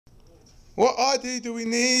What ID do we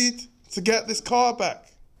need to get this car back?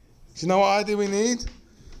 Do you know what ID we need?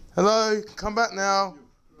 Hello, come back now.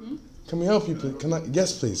 Can we help you, please?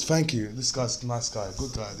 Yes, please. Thank you. This guy's a nice guy,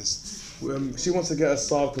 good guy. She wants to get her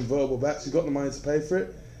Saab convertible back. She's got the money to pay for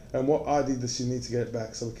it. And what ID does she need to get it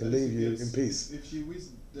back so we can leave you in peace? If she wishes,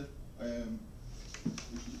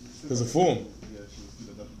 there's a form. Yeah,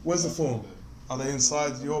 where's the form? Are they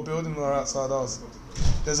inside your building or outside ours?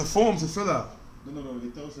 There's a form to fill out. No.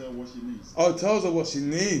 It tells her what she needs. Oh, it tells her what she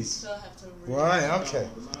needs. So I have to read. Right. Okay.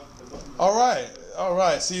 All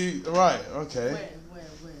right. So you. Right. Okay. Where?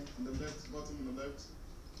 In the left, bottom in the left.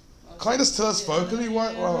 Can you just tell us vocally?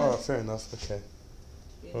 Why? Oh, fair enough. Okay.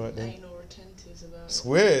 Being All right then. anal retentives about It's it.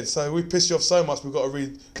 weird. So we pissed you off so much we've got to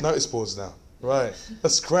read notice boards now. Right.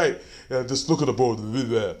 That's great. Yeah. Just look at the board.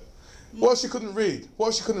 What if she couldn't read? What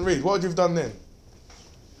would you have done then?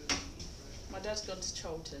 My dad's gone to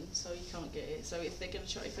Charlton, so he can't get it. So if they're going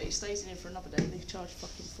to charge, if he stays in here for another day, they charge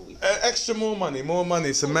fucking £40. Extra more money.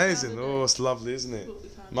 It's amazing. Oh, it's lovely, isn't it?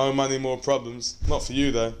 More money, more problems. Not for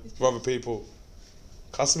you though, for other people.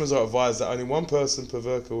 Customers are advised that only one person per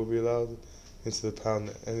vehicle will be allowed into the pound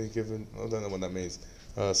at any given. I don't know what that means.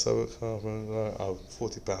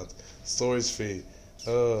 £40. Storage fee.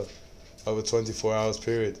 Over 24 hours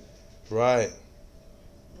period. Right.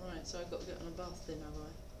 Right. So I've got to get on a bus then, have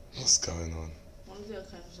I? What's going on? One of the other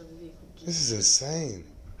kinds of vehicle. This is insane.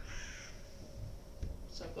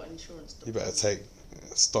 So I've got insurance. You better take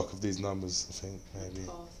stock of these numbers, I think, maybe.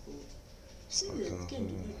 Passport.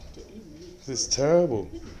 This is terrible.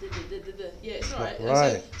 Yeah, it's alright.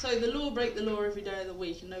 Right. So the law break the law every day of the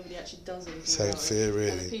week, and nobody actually does anything Same about fear, it. really.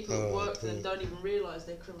 And the people that work for them don't even realise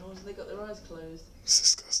they're criminals, and they got their eyes closed. It's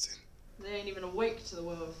disgusting. They ain't even awake to the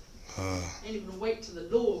world. Uh, They ain't even awake to the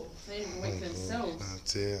law. They ain't even awake to themselves. Oh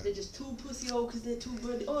dear. They're just too pussy old because they're too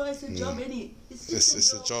good. Oh, it's a job, innit?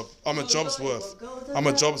 It's a job. I'm a job's worth. I'm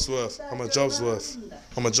a job's worth.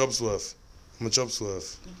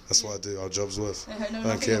 That's what I do. Our job's worth. I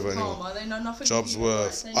don't care about anyone. Job's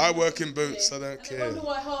worth. I work in boots. I don't care. I wonder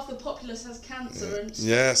why half the populace has cancer and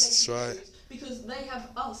yes, that's right. Because they have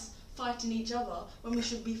us fighting each other when we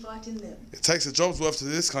should be fighting them. It takes a job's worth to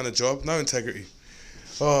do this kind of job. No integrity.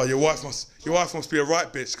 Oh, your wife must be a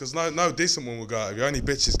right bitch, because no decent one will go out of you. Only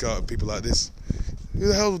bitches go out of people like this. Who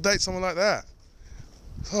the hell will date someone like that?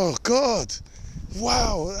 Oh God!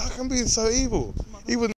 Wow, how can be so evil? He wouldn't.